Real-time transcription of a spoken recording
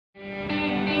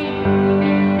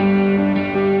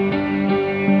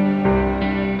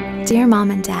Dear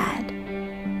Mom and Dad,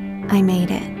 I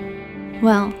made it.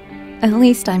 Well, at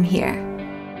least I'm here.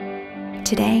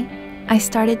 Today, I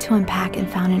started to unpack and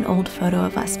found an old photo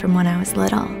of us from when I was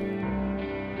little.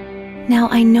 Now,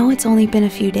 I know it's only been a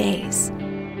few days,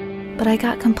 but I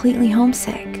got completely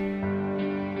homesick.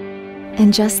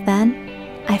 And just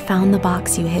then, I found the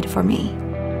box you hid for me.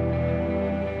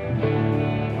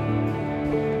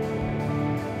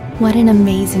 What an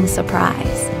amazing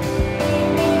surprise.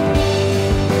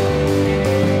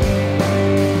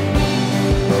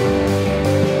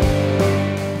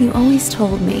 You always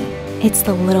told me it's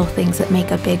the little things that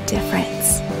make a big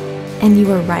difference. And you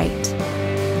were right.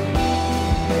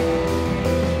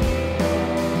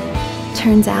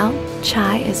 Turns out,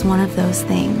 chai is one of those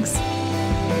things.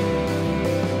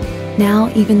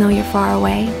 Now, even though you're far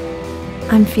away,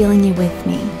 I'm feeling you with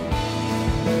me.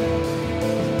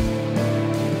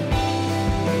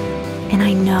 And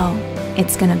I know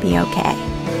it's gonna be okay.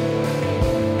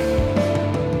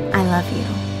 I love you.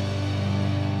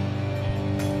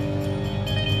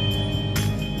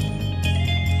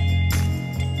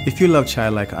 If you love chai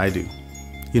like I do,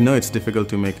 you know it's difficult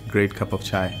to make a great cup of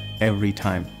chai every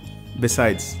time.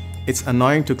 Besides, it's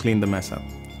annoying to clean the mess up,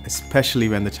 especially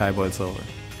when the chai boils over.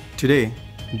 Today,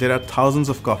 there are thousands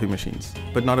of coffee machines,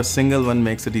 but not a single one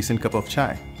makes a decent cup of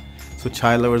chai. So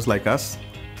chai lovers like us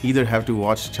either have to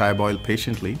watch chai boil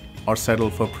patiently or settle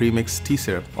for pre-mixed tea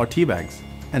syrup or tea bags.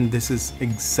 And this is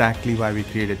exactly why we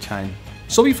created Chime.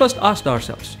 So we first asked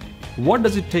ourselves, what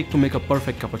does it take to make a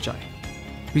perfect cup of chai?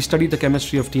 We studied the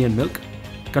chemistry of tea and milk,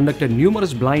 conducted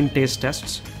numerous blind taste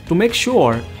tests to make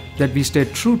sure that we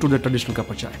stayed true to the traditional cup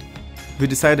of chai. We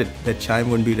decided that Chime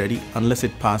wouldn't be ready unless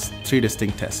it passed 3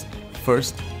 distinct tests.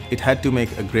 First, it had to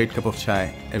make a great cup of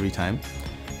chai every time.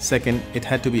 Second, it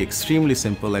had to be extremely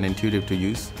simple and intuitive to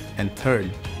use. And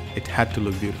third, it had to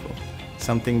look beautiful,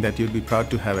 something that you'd be proud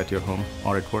to have at your home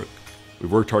or at work. We've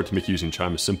worked hard to make using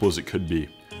Chime as simple as it could be.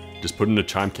 Just put in a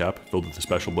Chime cap filled with a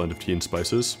special blend of tea and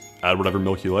spices, add whatever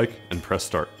milk you like, and press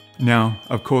start. Now,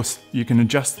 of course, you can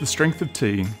adjust the strength of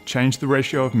tea, change the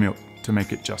ratio of milk to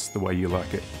make it just the way you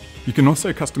like it. You can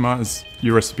also customize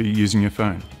your recipe using your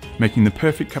phone, making the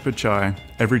perfect cup of chai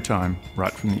every time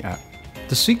right from the app.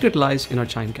 The secret lies in our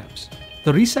Chime caps.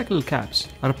 The recycled caps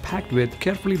are packed with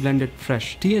carefully blended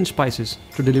fresh tea and spices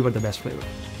to deliver the best flavor.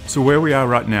 So where we are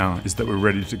right now is that we're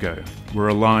ready to go. We're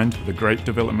aligned with a great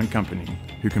development company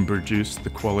who can produce the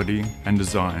quality and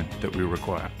design that we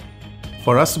require.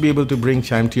 For us to be able to bring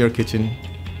Chime to your kitchen,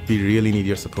 we really need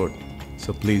your support.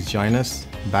 So please join us,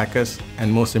 back us,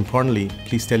 and most importantly,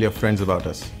 please tell your friends about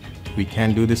us. We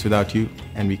can't do this without you,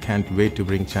 and we can't wait to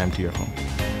bring Chime to your home.